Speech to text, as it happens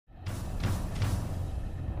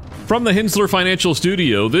From the Hensler Financial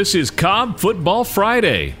Studio, this is Cobb Football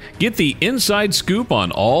Friday. Get the inside scoop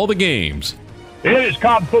on all the games. It is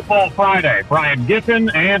Cobb Football Friday. Brian Giffen,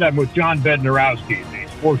 and I'm with John Bednarowski, the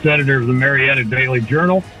sports editor of the Marietta Daily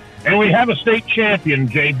Journal. And we have a state champion,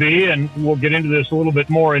 JB, and we'll get into this a little bit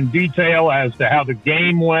more in detail as to how the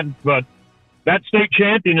game went. But that state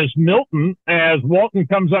champion is Milton, as Walton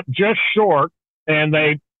comes up just short, and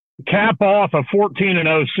they cap off a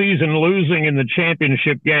 14-0 season, losing in the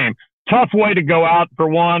championship game. Tough way to go out for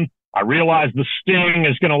one. I realize the sting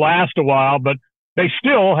is going to last a while, but they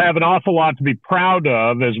still have an awful lot to be proud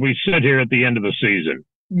of as we sit here at the end of the season.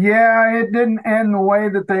 Yeah, it didn't end the way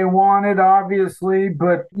that they wanted, obviously,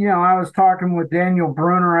 but, I was talking with Daniel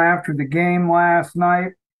Bruner after the game last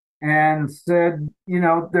night and said,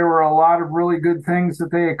 there were a lot of really good things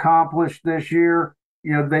that they accomplished this year.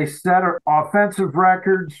 They set offensive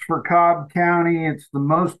records for Cobb County. It's the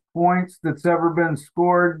most points that's ever been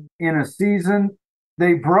scored in a season.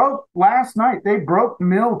 Last night, they broke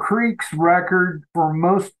Mill Creek's record for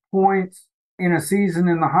most points in a season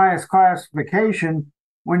in the highest classification.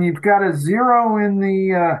 When you've got a 0 in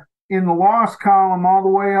the loss column all the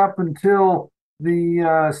way up until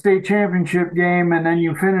the state championship game, and then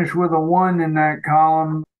you finish with a 1 in that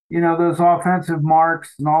column, those offensive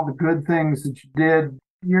marks and all the good things that you did,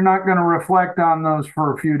 you're not going to reflect on those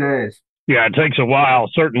for a few days. Yeah, it takes a while,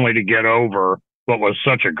 certainly, to get over what was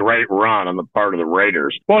such a great run on the part of the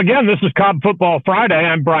Raiders. Well, again, this is Cobb Football Friday.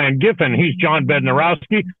 I'm Brian Giffen. He's John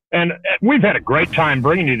Bednarowski. And we've had a great time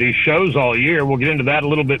bringing you these shows all year. We'll get into that a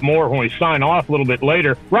little bit more when we sign off a little bit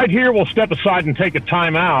later. Right here, we'll step aside and take a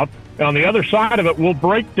timeout. And on the other side of it, we'll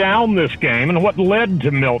break down this game and what led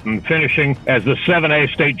to Milton finishing as the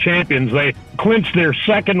 7A state champions. They clinched their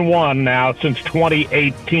second one now since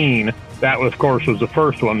 2018. That, of course, was the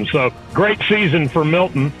first one. So great season for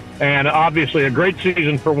Milton. And obviously a great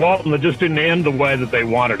season for Walton that just didn't end the way that they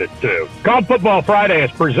wanted it to. Cobb Football Friday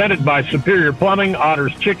is presented by Superior Plumbing,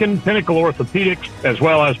 Otter's Chicken, Pinnacle Orthopedics, as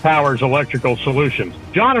well as Powers Electrical Solutions.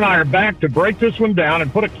 John and I are back to break this one down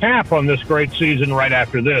and put a cap on this great season right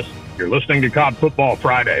after this. You're listening to Cobb Football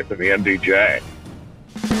Friday from the MDJ.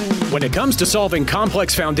 When it comes to solving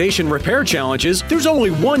complex foundation repair challenges, there's only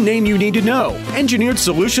one name you need to know: Engineered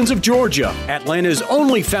Solutions of Georgia, Atlanta's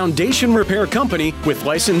only foundation repair company with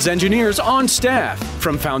licensed engineers on staff.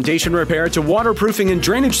 From foundation repair to waterproofing and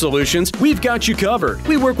drainage solutions, we've got you covered.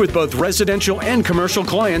 We work with both residential and commercial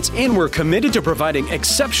clients, and we're committed to providing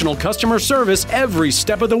exceptional customer service every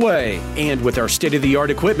step of the way. And with our state-of-the-art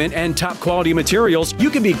equipment and top-quality materials, you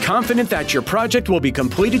can be confident that your project will be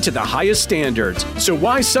completed to the highest standards. So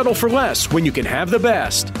why settle for less when you can have the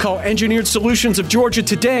best? Call Engineered Solutions of Georgia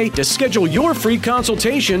today to schedule your free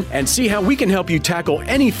consultation and see how we can help you tackle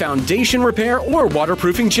any foundation repair or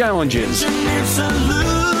waterproofing challenges. Engineered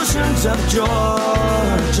Solutions of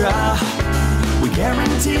Georgia. We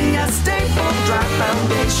guarantee a stable, dry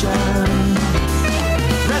foundation.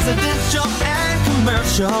 Residential and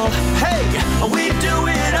commercial. Hey, we do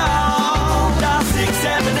it all. Dial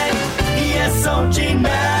 678 ESOG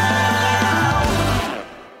now.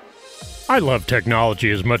 I love technology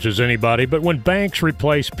as much as anybody, but when banks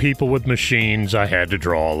replace people with machines, I had to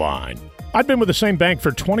draw a line. I've been with the same bank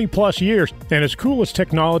for 20 plus years, and as cool as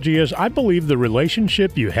technology is, I believe the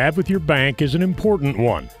relationship you have with your bank is an important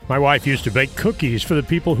one. My wife used to bake cookies for the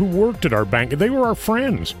people who worked at our bank. They were our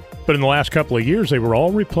friends. But in the last couple of years, they were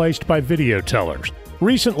all replaced by video tellers.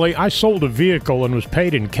 Recently, I sold a vehicle and was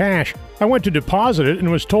paid in cash. I went to deposit it and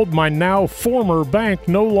was told my now former bank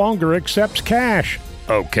no longer accepts cash.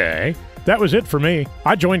 Okay. That was it for me.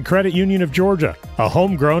 I joined Credit Union of Georgia, a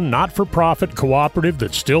homegrown, not-for-profit cooperative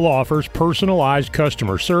that still offers personalized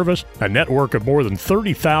customer service, a network of more than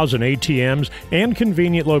 30,000 ATMs, and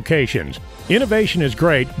convenient locations. Innovation is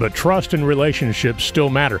great, but trust and relationships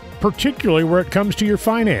still matter, particularly where it comes to your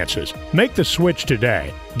finances. Make the switch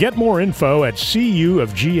today. Get more info at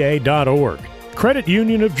cuofga.org. Credit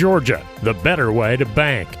Union of Georgia, the better way to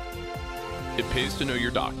bank. It pays to know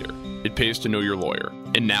your doctor. It pays to know your lawyer.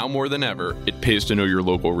 And now more than ever, it pays to know your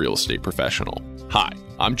local real estate professional. Hi,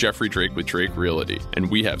 I'm Jeffrey Drake with Drake Realty,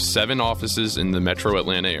 and we have 7 offices in the metro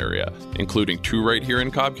Atlanta area, including 2 right here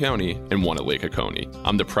in Cobb County and 1 at Lake Oconee.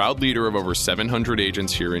 I'm the proud leader of over 700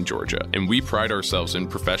 agents here in Georgia, and we pride ourselves in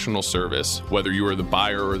professional service, whether you are the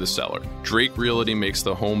buyer or the seller. Drake Realty makes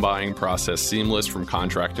the home buying process seamless from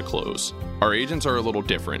contract to close. Our agents are a little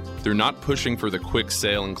different. They're not pushing for the quick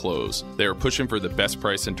sale and close. They are pushing for the best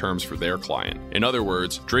price and terms for their client. In other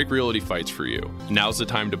words, Drake Realty fights for you. Now's the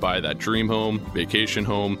time to buy that dream home, vacation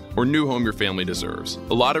home, or new home your family deserves.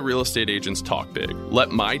 A lot of real estate agents talk big. Let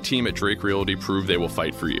my team at Drake Realty prove they will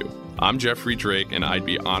fight for you. I'm Jeffrey Drake, and I'd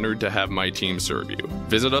be honored to have my team serve you.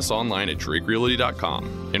 Visit us online at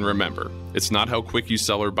drakerealty.com. And remember, it's not how quick you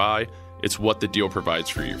sell or buy, it's what the deal provides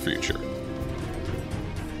for your future.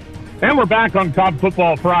 And we're back on Cobb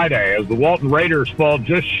Football Friday as the Walton Raiders fall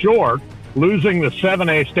just short, losing the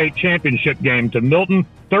 7A state championship game to Milton,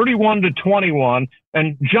 31-21.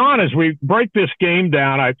 And John, as we break this game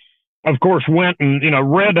down, I, of course, went and,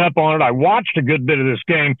 read up on it. I watched a good bit of this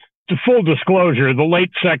game. To full disclosure, the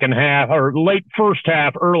late second half, or late first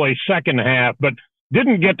half, early second half, but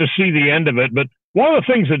didn't get to see the end of it. But one of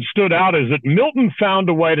the things that stood out is that Milton found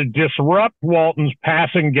a way to disrupt Walton's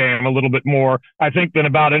passing game a little bit more, I think, than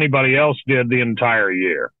about anybody else did the entire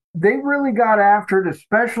year. They really got after it,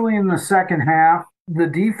 especially in the second half. The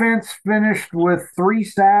defense finished with 3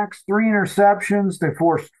 sacks, 3 interceptions. They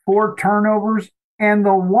forced 4 turnovers. And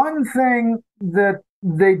the one thing that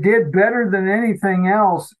they did better than anything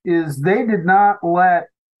else is they did not let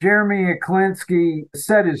Jeremy Aklinski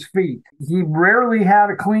set his feet. He rarely had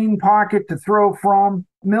a clean pocket to throw from.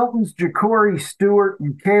 Milton's Ja'Cory Stewart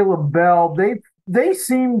and Caleb Bell, they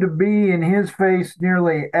seemed to be in his face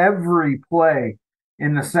nearly every play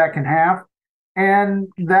in the second half. And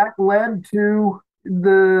that led to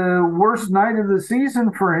the worst night of the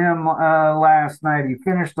season for him last night. He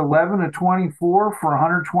finished 11-24 for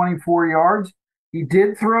 124 yards. He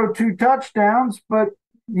did throw 2 touchdowns, but,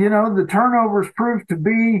 the turnovers proved to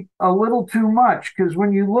be a little too much because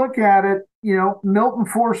when you look at it, Milton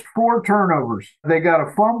forced 4 turnovers. They got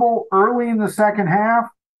a fumble early in the second half,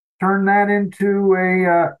 turned that into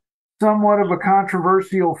a somewhat of a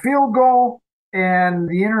controversial field goal, and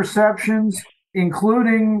the interceptions,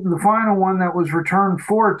 including the final one that was returned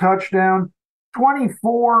for a touchdown.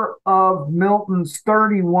 24 of Milton's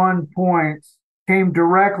 31 points came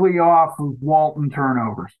directly off of Walton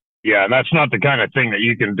turnovers. Yeah, that's not the kind of thing that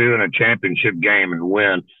you can do in a championship game and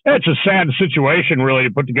win. It's a sad situation, really,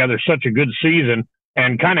 to put together such a good season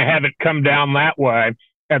and kind of have it come down that way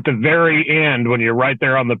at the very end when you're right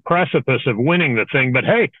there on the precipice of winning the thing. But,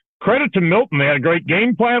 hey, credit to Milton. They had a great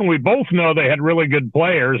game plan. We both know they had really good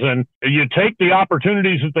players, and you take the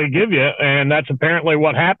opportunities that they give you, and that's apparently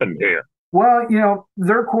what happened here. Well,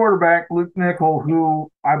 their quarterback, Luke Nickel, who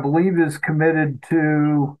I believe is committed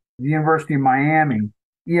to the University of Miami,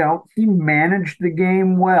 he managed the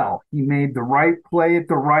game well. He made the right play at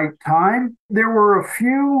the right time. There were a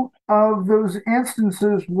few of those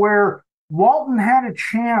instances where Walton had a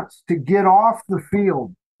chance to get off the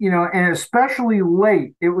field, and especially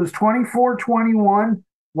late. It was 24-21.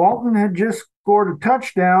 Walton had just scored a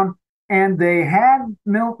touchdown, and they had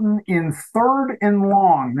Milton in 3rd and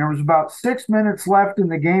long. There was about 6 minutes left in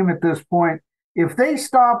the game at this point. If they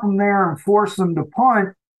stop them there and force them to punt,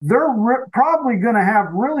 they're probably going to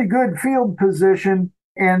have really good field position,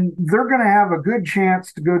 and they're going to have a good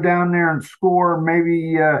chance to go down there and score,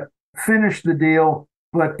 maybe finish the deal.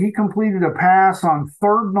 But he completed a pass on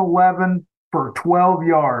 3rd and 11 for 12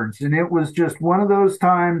 yards, and it was just one of those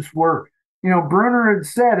times where, Brunner had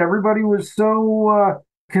said everybody was so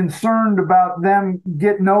concerned about them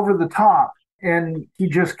getting over the top, and he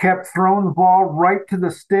just kept throwing the ball right to the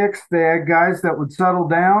sticks. They had guys that would settle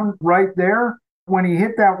down right there. When he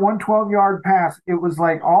hit that 112-yard pass, it was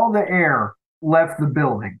like all the air left the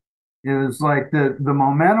building. It was like the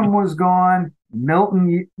momentum was gone.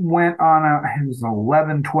 Milton went on it was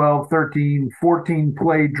 11, 12, 13, 14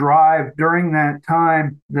 play drive during that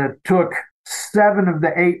time that took 7 of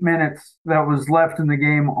the 8 minutes that was left in the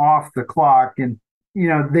game off the clock. And,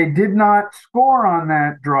 they did not score on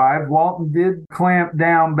that drive. Walton did clamp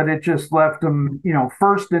down, but it just left them,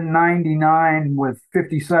 1st and 99 with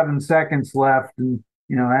 57 seconds left. And,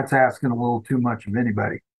 that's asking a little too much of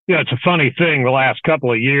anybody. Yeah, it's a funny thing the last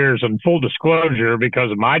couple of years, and full disclosure, because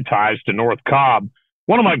of my ties to North Cobb,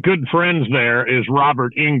 one of my good friends there is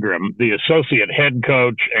Robert Ingram, the associate head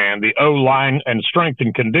coach and the O-line and strength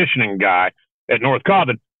and conditioning guy at North Cobb.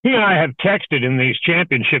 And he and I have texted in these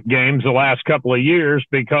championship games the last couple of years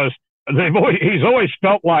because he's always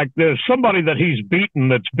felt like there's somebody that he's beaten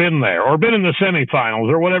that's been there or been in the semifinals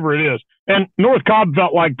or whatever it is. And North Cobb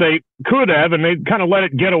felt like they could have, and they kind of let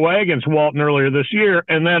it get away against Walton earlier this year.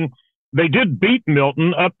 And then they did beat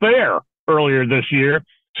Milton up there earlier this year.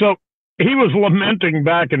 So he was lamenting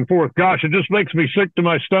back and forth. Gosh, it just makes me sick to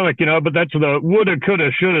my stomach, but that's the woulda, coulda,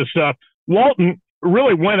 shoulda stuff. Walton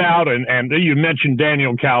really went out and you mentioned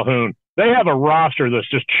Daniel Calhoun. They have a roster that's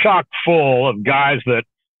just chock full of guys that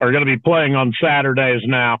are going to be playing on Saturdays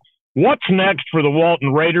now. What's next for the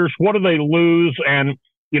Walton Raiders? What do they lose? And,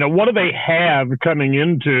 what do they have coming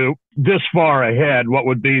into this far ahead, what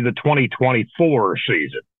would be the 2024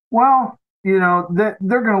 season? Well, they're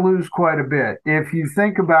going to lose quite a bit. If you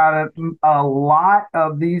think about it, a lot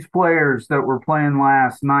of these players that were playing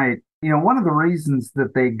last night, one of the reasons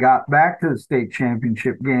that they got back to the state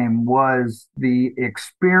championship game was the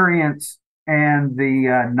experience and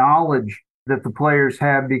the knowledge that the players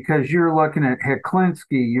have, because you're looking at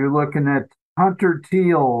Heklinski, you're looking at Hunter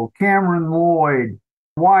Teal, Cameron Lloyd,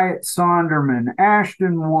 Wyatt Sonderman,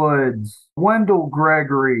 Ashton Woods, Wendell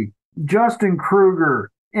Gregory, Justin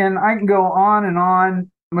Kruger, and I can go on and on.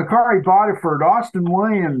 Makari Bodiford, Austin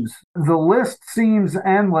Williams, the list seems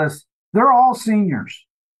endless. They're all seniors.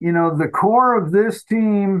 The core of this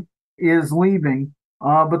team is leaving.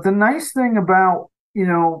 But the nice thing about,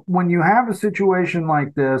 when you have a situation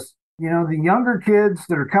like this, the younger kids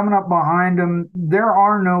that are coming up behind them, there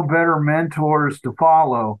are no better mentors to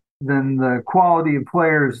follow than the quality of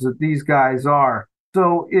players that these guys are.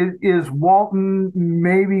 So is Walton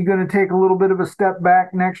maybe going to take a little bit of a step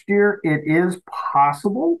back next year? It is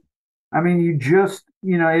possible. I mean, it's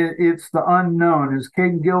the unknown. Is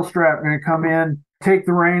Caden Gilstrap going to come in, take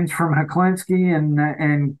the reins from Heklinski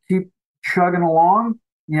and keep chugging along?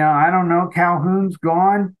 I don't know. Calhoun's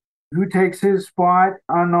gone. Who takes his spot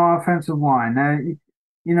on the offensive line?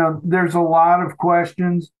 There's a lot of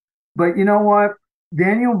questions. But you know what?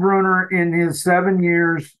 Daniel Bruner, in his 7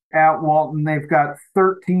 years at Walton, they've got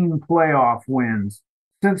 13 playoff wins.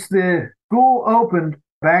 Since the school opened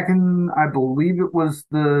back in, I believe it was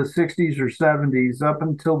the 60s or 70s, up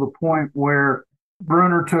until the point where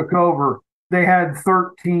Bruner took over, they had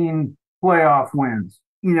 13 playoff wins.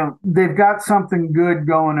 They've got something good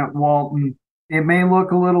going at Walton. It may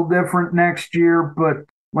look a little different next year, but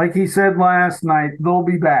like he said last night, they'll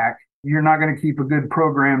be back. You're not going to keep a good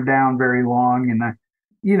program down very long. And,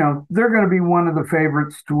 they're going to be one of the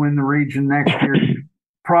favorites to win the region next year,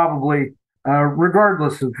 probably,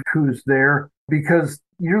 regardless of who's there, because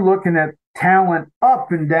you're looking at talent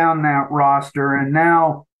up and down that roster. And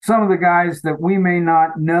now some of the guys that we may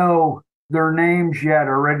not know their names yet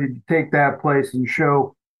are ready to take that place and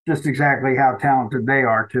show just exactly how talented they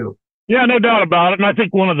are, too. Yeah, no doubt about it. And I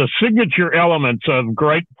think one of the signature elements of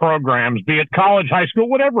great programs, be it college, high school,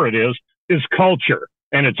 whatever it is culture.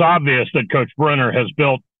 And it's obvious that Coach Bruner has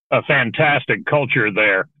built a fantastic culture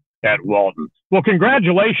there at Walton. Well,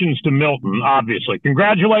 congratulations to Milton, obviously.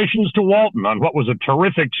 Congratulations to Walton on what was a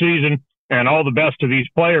terrific season, and all the best to these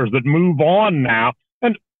players that move on now.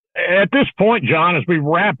 And at this point, John, as we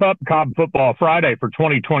wrap up Cobb Football Friday for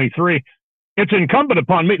 2023, it's incumbent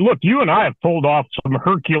upon me. Look, you and I have pulled off some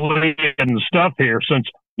Herculean stuff here since,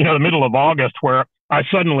 the middle of August, where I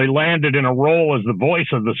suddenly landed in a role as the voice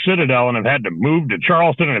of the Citadel and have had to move to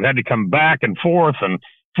Charleston and have had to come back and forth and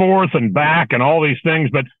back and all these things.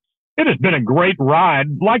 But it has been a great ride,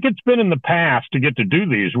 like it's been in the past, to get to do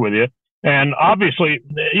these with you. And obviously,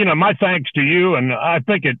 my thanks to you. And I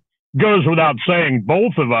think it goes without saying,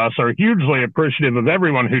 both of us are hugely appreciative of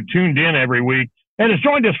everyone who tuned in every week and has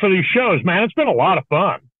joined us for these shows, man. It's been a lot of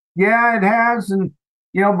fun. Yeah, it has. And,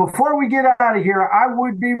 before we get out of here, I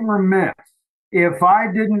would be remiss if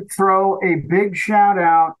I didn't throw a big shout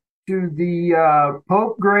out to the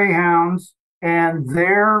Pope Greyhounds and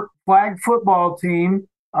their flag football team.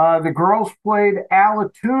 The girls played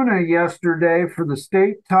Alatoona yesterday for the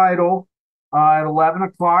state title at 11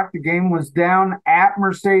 o'clock. The game was down at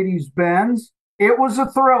Mercedes-Benz. It was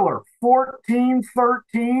a thriller,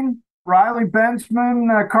 14-13. Riley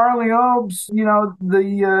Bentzman, Carly Obes,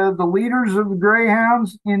 the leaders of the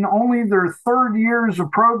Greyhounds in only their third year as a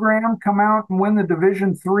program come out and win the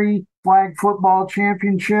Division III flag football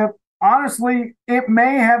championship. Honestly, it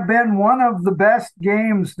may have been one of the best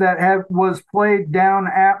games that was played down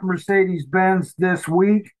at Mercedes-Benz this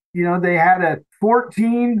week. They had a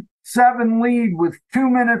 14-7 lead with 2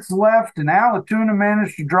 minutes left, and Alatoona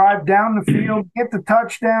managed to drive down the field, get the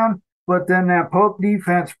touchdown. But then that Pope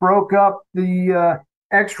defense broke up the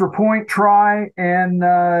extra point try, and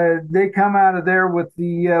they come out of there with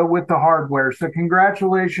the hardware. So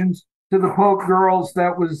congratulations to the Pope girls.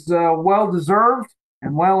 That was well-deserved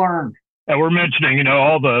and well-earned. And we're mentioning,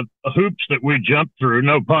 all the hoops that we jumped through,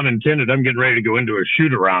 no pun intended. I'm getting ready to go into a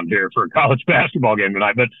shoot-around here for a college basketball game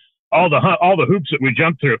tonight. But all the hoops that we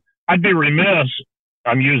jumped through, I'd be remiss,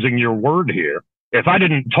 I'm using your word here, if I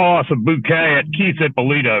didn't toss a bouquet at Keith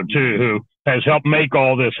Ippolito, too, who has helped make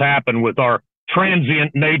all this happen with our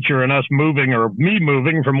transient nature and us moving, or me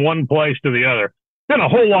moving from one place to the other. Been a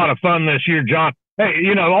whole lot of fun this year, John. Hey,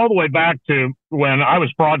 all the way back to when I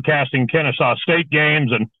was broadcasting Kennesaw State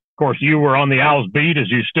games, and, of course, you were on the Owls beat,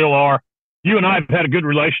 as you still are. You and I have had a good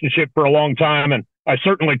relationship for a long time, and I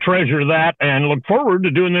certainly treasure that and look forward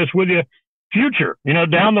to doing this with you future,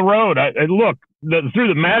 down the road. Look, through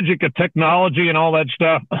the magic of technology and all that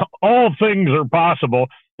stuff, all things are possible.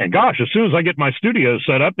 And gosh, as soon as I get my studio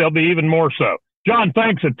set up, they'll be even more so. John,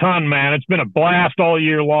 thanks a ton, man. It's been a blast all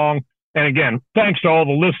year long. And again, thanks to all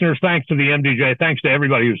the listeners. Thanks to the MDJ. Thanks to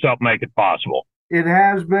everybody who's helped make it possible. It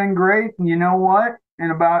has been great. And you know what?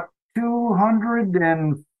 In about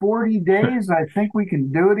 240 days, I think we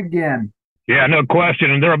can do it again. Yeah, no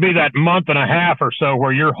question. And there'll be that month and a half or so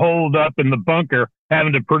where you're holed up in the bunker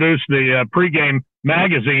having to produce the pregame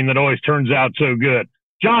magazine that always turns out so good.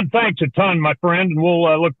 John, thanks a ton, my friend, and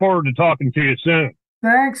we'll look forward to talking to you soon.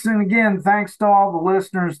 Thanks. And again, thanks to all the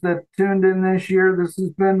listeners that tuned in this year. This has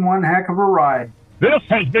been one heck of a ride. This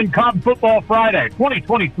has been Cobb Football Friday.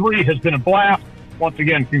 2023 has been a blast. Once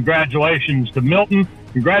again, congratulations to Milton.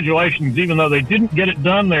 Congratulations, even though they didn't get it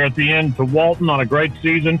done there at the end, to Walton on a great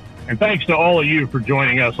season. And thanks to all of you for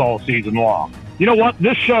joining us all season long. You know what?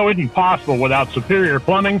 This show isn't possible without Superior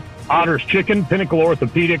Plumbing, Otter's Chicken, Pinnacle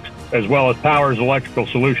Orthopedics, as well as Powers Electrical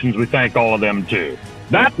Solutions. We thank all of them, too.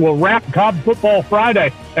 That will wrap Cobb Football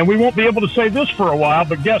Friday, and we won't be able to say this for a while,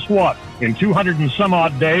 but guess what? In 200 and some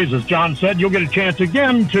odd days, as John said, you'll get a chance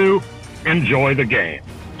again to enjoy the game.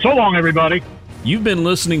 So long, everybody. You've been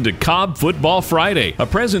listening to Cobb Football Friday, a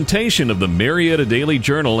presentation of the Marietta Daily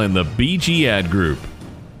Journal and the BG Ad Group.